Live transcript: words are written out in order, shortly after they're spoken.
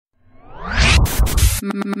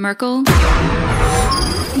Merkel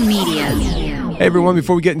Media. Hey everyone,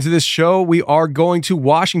 before we get into this show, we are going to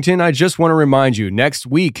Washington. I just want to remind you,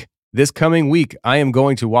 this coming week, I am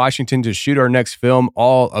going to Washington to shoot our next film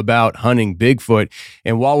all about hunting Bigfoot.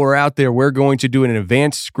 And while we're out there, we're going to do an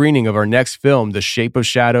advanced screening of our next film, The Shape of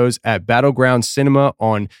Shadows, at Battleground Cinema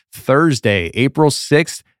on Thursday, April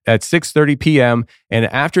 6th at 6:30 p.m. And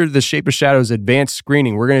after The Shape of Shadows advanced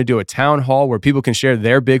screening, we're going to do a town hall where people can share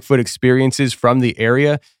their Bigfoot experiences from the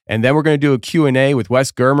area. And then we're going to do a Q&A with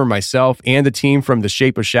Wes Germer, myself, and the team from The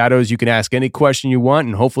Shape of Shadows. You can ask any question you want,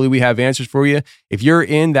 and hopefully we have answers for you. If you're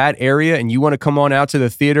in that area and you want to come on out to the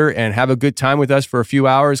theater and have a good time with us for a few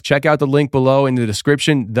hours, check out the link below in the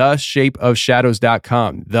description,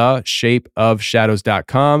 theshapeofshadows.com,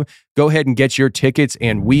 theshapeofshadows.com. Go ahead and get your tickets,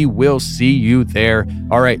 and we will see you there.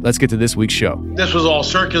 All right, let's get to this week's show. This was all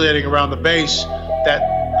circulating around the base that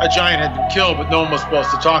a giant had been killed, but no one was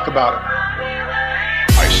supposed to talk about it.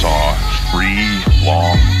 I saw 3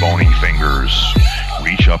 long, bony fingers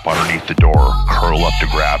reach up underneath the door, curl up to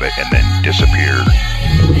grab it, and then disappear.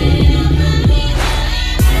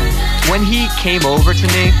 When he came over to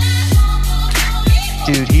me,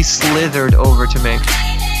 dude, he slithered over to me.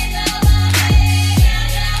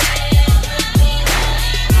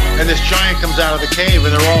 And this giant comes out of the cave,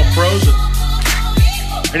 and they're all frozen.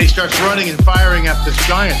 And he starts running and firing at this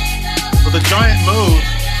giant. Well, the giant moves.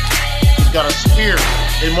 He's got a spear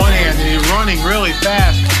in one hand, and he's running really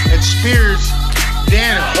fast and spears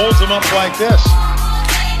Dan and holds him up like this.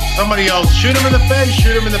 Somebody yells, shoot him in the face,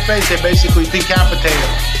 shoot him in the face. They basically decapitate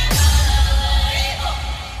him.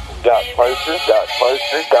 Got closer.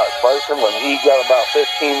 When he got about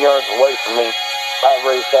 15 yards away from me, I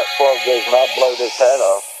raised that 12 gauge and I blowed his head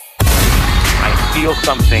off. I feel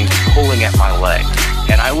something pulling at my leg,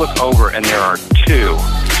 and I look over and there are 2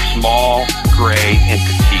 small gray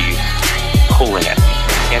entities pulling at me.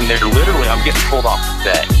 And they're literally, I'm getting pulled off the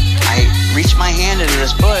bed. I reached my hand into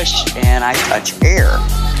this bush and I touched air.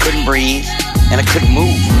 Couldn't breathe and I couldn't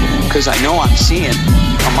move because I know I'm seeing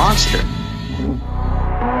a monster.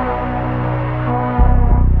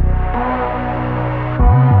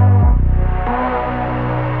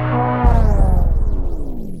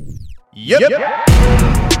 Yep.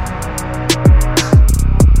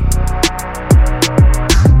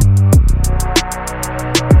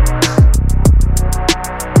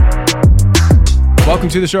 Welcome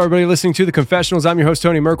to the show, everybody listening to The Confessionals. I'm your host,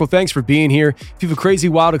 Tony Merkel. Thanks for being here. If you have a crazy,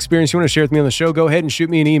 wild experience you want to share with me on the show, go ahead and shoot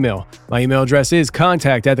me an email. My email address is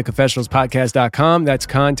contact@theconfessionalspodcast.com. That's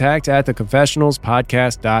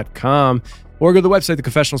contact@theconfessionalspodcast.com. Or go to the website,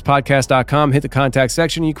 theconfessionalspodcast.com, hit the contact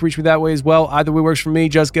section. You can reach me that way as well. Either way works for me.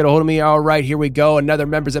 Just get a hold of me. All right, here we go. Another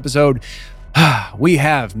members episode. We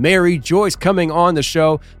have Mary Joyce coming on the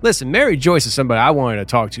show. Listen, Mary Joyce is somebody I wanted to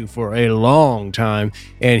talk to for a long time.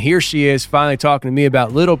 And here she is finally talking to me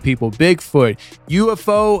about little people, Bigfoot,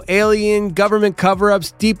 UFO, alien, government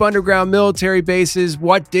cover-ups, deep underground military bases.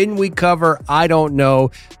 What didn't we cover? I don't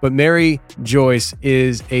know. But Mary Joyce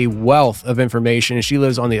is a wealth of information. And she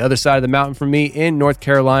lives on the other side of the mountain from me in North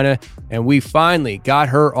Carolina. And we finally got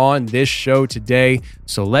her on this show today.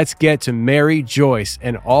 So let's get to Mary Joyce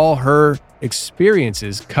and all her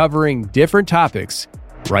experiences covering different topics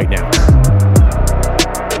right now.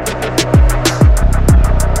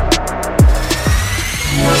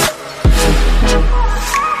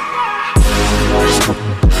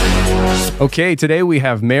 Okay, today we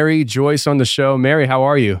have Mary Joyce on the show. Mary, how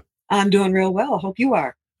are you? I'm doing real well. Hope you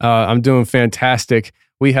are. I'm doing fantastic.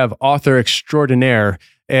 We have author extraordinaire,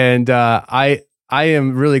 and I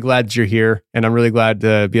am really glad that you're here, and I'm really glad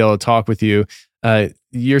to be able to talk with you.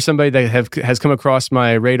 You're somebody that has come across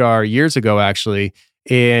my radar years ago, actually,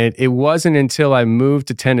 and it wasn't until I moved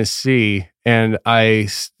to Tennessee and I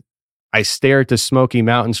stare at the Smoky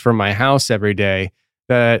Mountains from my house every day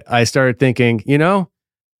that I started thinking,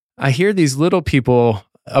 I hear these little people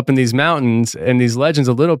up in these mountains and these legends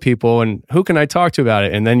of little people, and who can I talk to about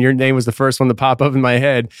it? And then your name was the first one to pop up in my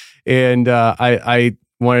head, and I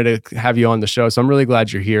wanted to have you on the show. So I'm really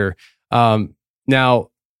glad you're here. Now,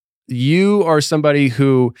 you are somebody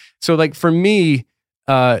who, so like for me,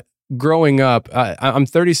 growing up, I'm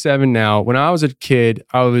 37 now. When I was a kid,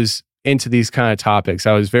 I was into these kind of topics.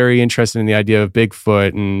 I was very interested in the idea of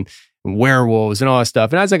Bigfoot and werewolves and all that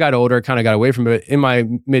stuff. And as I got older, I kind of got away from it. In my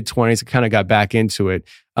mid-20s, I kind of got back into it.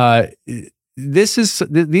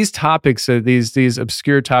 These topics, these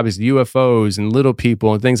obscure topics, UFOs and little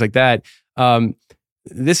people and things like that.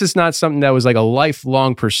 This is not something that was like a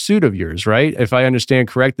lifelong pursuit of yours, right? If I understand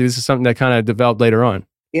correctly, this is something that kind of developed later on.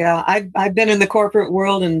 Yeah, I've been in the corporate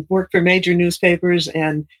world and worked for major newspapers,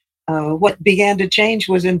 and What began to change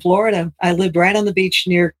was in Florida. I lived right on the beach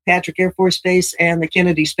near Patrick Air Force Base and the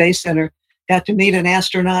Kennedy Space Center. Got to meet an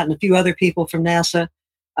astronaut and a few other people from NASA,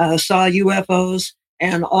 saw UFOs,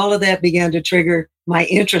 and all of that began to trigger my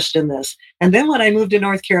interest in this. And then when I moved to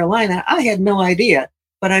North Carolina, I had no idea,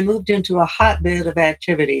 but I moved into a hotbed of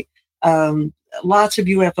activity. Lots of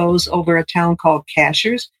UFOs over a town called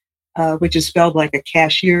Cashers, which is spelled like a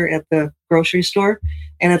cashier at the grocery store.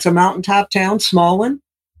 And it's a mountaintop town, small one.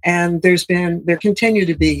 And there continue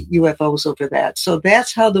to be UFOs over that. So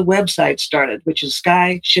that's how the website started, which is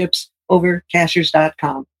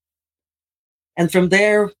skyships-over-cashers.com. And from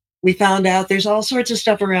there, we found out there's all sorts of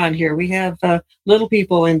stuff around here. We have little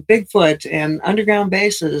people and Bigfoot and underground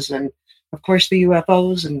bases and, of course, the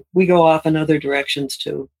UFOs. And we go off in other directions,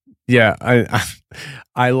 too. Yeah,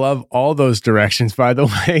 I love all those directions, by the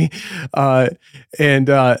way.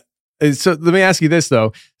 So let me ask you this,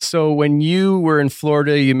 though. So when you were in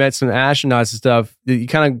Florida, you met some astronauts and stuff, you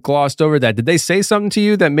kind of glossed over that. Did they say something to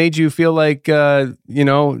you that made you feel like, the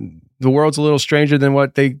world's a little stranger than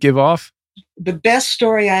what they give off? The best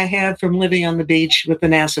story I had from living on the beach with the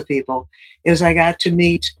NASA people is I got to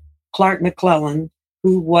meet Clark McClellan,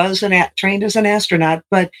 who was trained as an astronaut,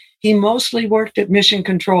 but he mostly worked at mission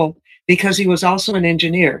control because he was also an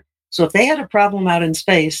engineer. So if they had a problem out in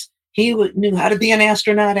space, he knew how to be an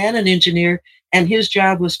astronaut and an engineer, and his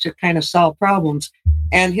job was to kind of solve problems.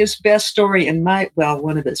 And his best story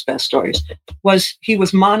one of his best stories was he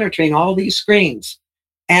was monitoring all these screens.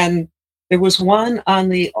 And there was one on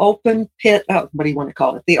the open pit,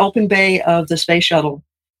 the open bay of the space shuttle.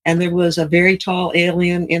 And there was a very tall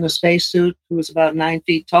alien in a spacesuit who was about 9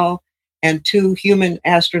 feet tall, and 2 human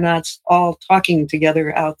astronauts all talking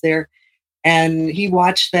together out there. And he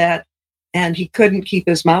watched that, and he couldn't keep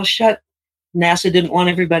his mouth shut. NASA didn't want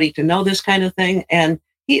everybody to know this kind of thing. And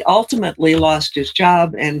he ultimately lost his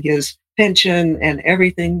job and his pension and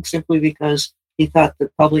everything simply because he thought the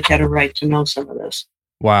public had a right to know some of this.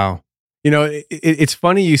 Wow. It's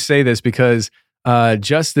funny you say this because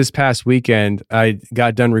just this past weekend, I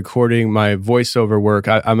got done recording my voiceover work.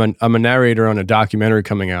 I'm a narrator on a documentary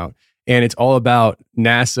coming out. And it's all about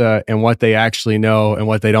NASA and what they actually know and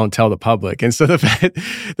what they don't tell the public. And so the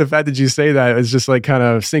fact that you say that is just like kind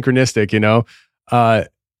of synchronistic,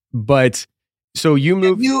 But so you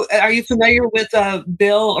moved. Are you familiar with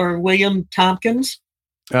Bill or William Tompkins?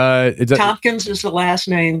 Tompkins is the last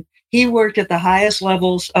name. He worked at the highest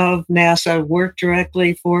levels of NASA, worked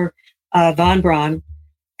directly for von Braun,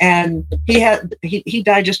 and he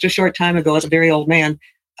died just a short time ago as a very old man.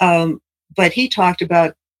 But he talked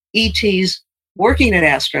about ETs working at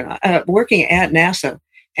NASA,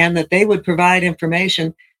 and that they would provide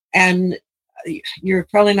information. And you're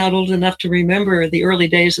probably not old enough to remember the early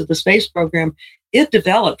days of the space program. It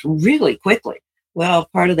developed really quickly. Well,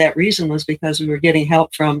 part of that reason was because we were getting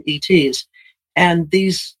help from ETs. And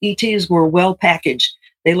these ETs were well packaged.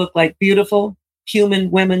 They looked like beautiful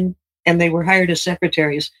human women, and they were hired as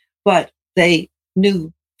secretaries. But they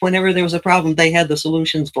knew whenever there was a problem, they had the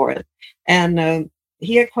solutions for it. And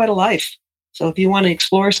he had quite a life. So if you want to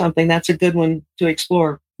explore something, that's a good one to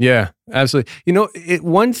explore. Yeah, absolutely.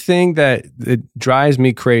 One thing that drives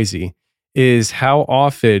me crazy is how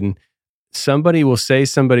often somebody will say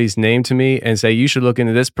somebody's name to me and say, you should look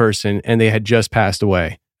into this person, and they had just passed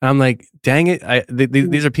away. I'm like, dang it.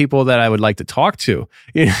 These are people that I would like to talk to,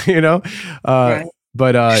 right.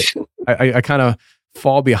 But I kind of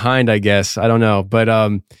fall behind, I guess. I don't know. But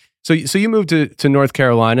so you moved to North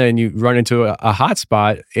Carolina and you run into a hot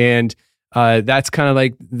spot, and that's kind of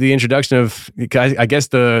like the introduction of, I guess,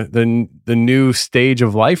 the new stage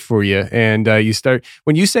of life for you. And you start,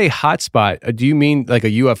 when you say hotspot, do you mean like a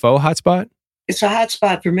UFO hotspot? It's a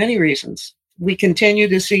hotspot for many reasons. We continue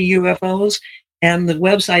to see UFOs, and the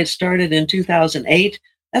website started in 2008.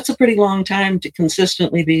 That's a pretty long time to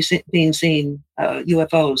consistently be being seen,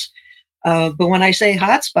 UFOs. But when I say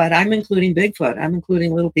hotspot, I'm including Bigfoot. I'm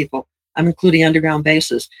including little people. I'm including underground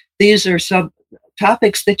bases. These are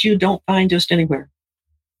topics that you don't find just anywhere.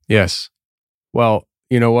 Yes. Well,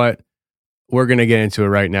 you know what? We're going to get into it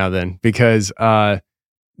right now then, because I've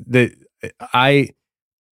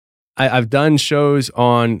done shows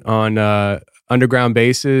on underground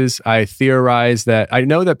bases. I theorize that I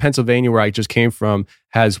know that Pennsylvania, where I just came from,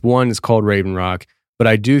 has one that's called Raven Rock, but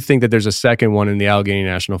I do think that there's a second one in the Allegheny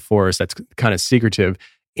National Forest that's kind of secretive.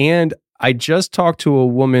 And I just talked to a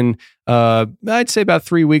woman, I'd say about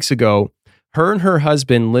 3 weeks ago. Her and her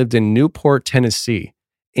husband lived in Newport, Tennessee,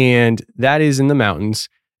 and that is in the mountains.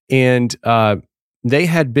 And they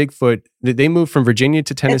had Bigfoot. They moved from Virginia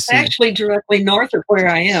to Tennessee. It's actually directly north of where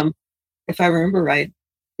I am, if I remember right.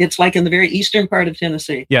 It's like in the very eastern part of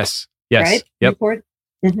Tennessee. Yes. Right? Yep.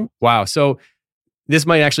 Mm-hmm. Wow. So this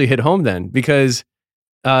might actually hit home then, because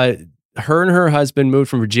her and her husband moved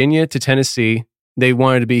from Virginia to Tennessee. They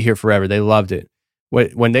wanted to be here forever. They loved it.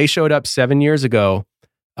 When they showed up 7 years ago,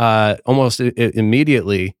 almost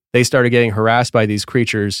immediately, they started getting harassed by these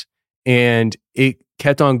creatures, and it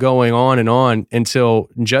kept on going on and on until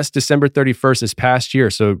just December 31st this past year.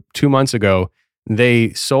 So 2 months ago,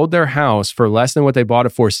 they sold their house for less than what they bought it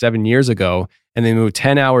for 7 years ago, and they moved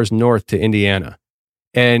 10 hours north to Indiana.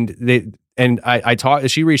 And I talked.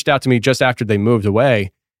 She reached out to me just after they moved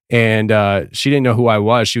away, and she didn't know who I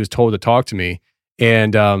was. She was told to talk to me,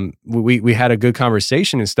 and we had a good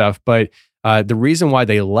conversation and stuff. But the reason why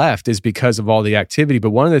they left is because of all the activity. But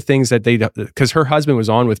one of the things that because her husband was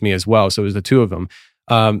on with me as well, so it was the two of them.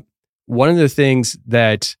 One of the things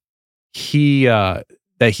that he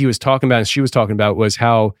was talking about and she was talking about was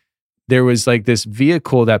how there was like this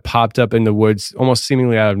vehicle that popped up in the woods almost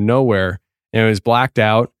seemingly out of nowhere, and it was blacked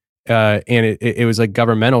out, and it was like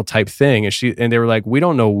governmental type thing, and they were like, we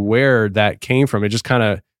don't know where that came from. It just kind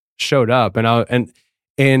of showed up, and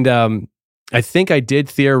I think I did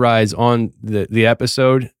theorize on the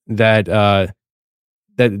episode that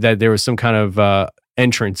that there was some kind of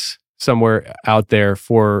entrance somewhere out there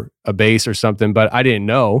for a base or something, but I didn't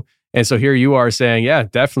know. And so here you are saying, yeah,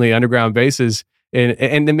 definitely underground bases. And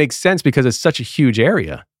it makes sense because it's such a huge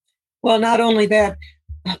area. Well, not only that,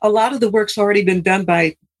 a lot of the work's already been done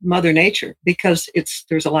by Mother Nature, because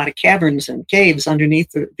there's a lot of caverns and caves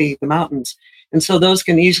underneath the mountains. And so those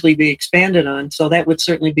can easily be expanded on. So that would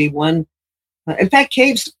certainly be one. In fact,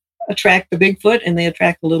 caves attract the Bigfoot, and they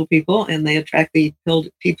attract the little people, and they attract the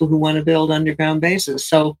people who want to build underground bases.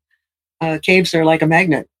 So caves are like a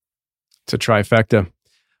magnet. It's a trifecta.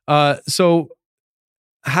 So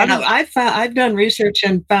I've done research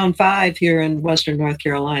and found 5 here in Western North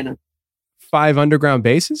Carolina. 5 underground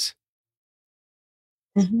bases?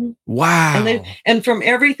 Mm-hmm. Wow. And from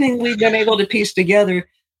everything we've been able to piece together,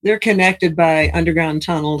 they're connected by underground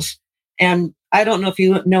tunnels. And I don't know if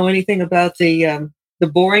you know anything about the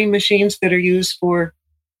boring machines that are used for,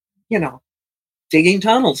 digging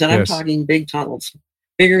tunnels. And yes. I'm talking big tunnels,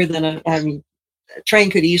 bigger than a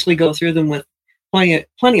train could easily go through them with plenty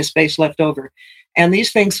of space left over. And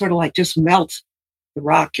these things sort of like just melt the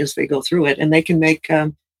rock as they go through it. And they can make,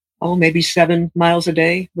 maybe 7 miles a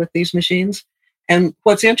day with these machines. And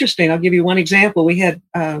what's interesting, I'll give you one example. We had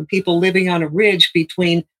people living on a ridge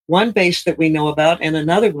between one base that we know about and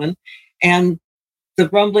another one. And the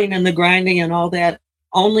rumbling and the grinding and all that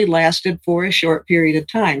only lasted for a short period of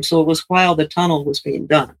time. So it was while the tunnel was being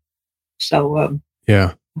done. So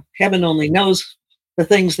heaven only knows the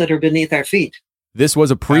things that are beneath our feet. This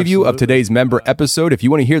was a preview of today's member episode. If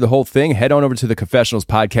you want to hear the whole thing, head on over to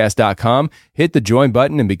theconfessionalspodcast.com, hit the join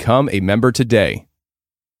button, and become a member today.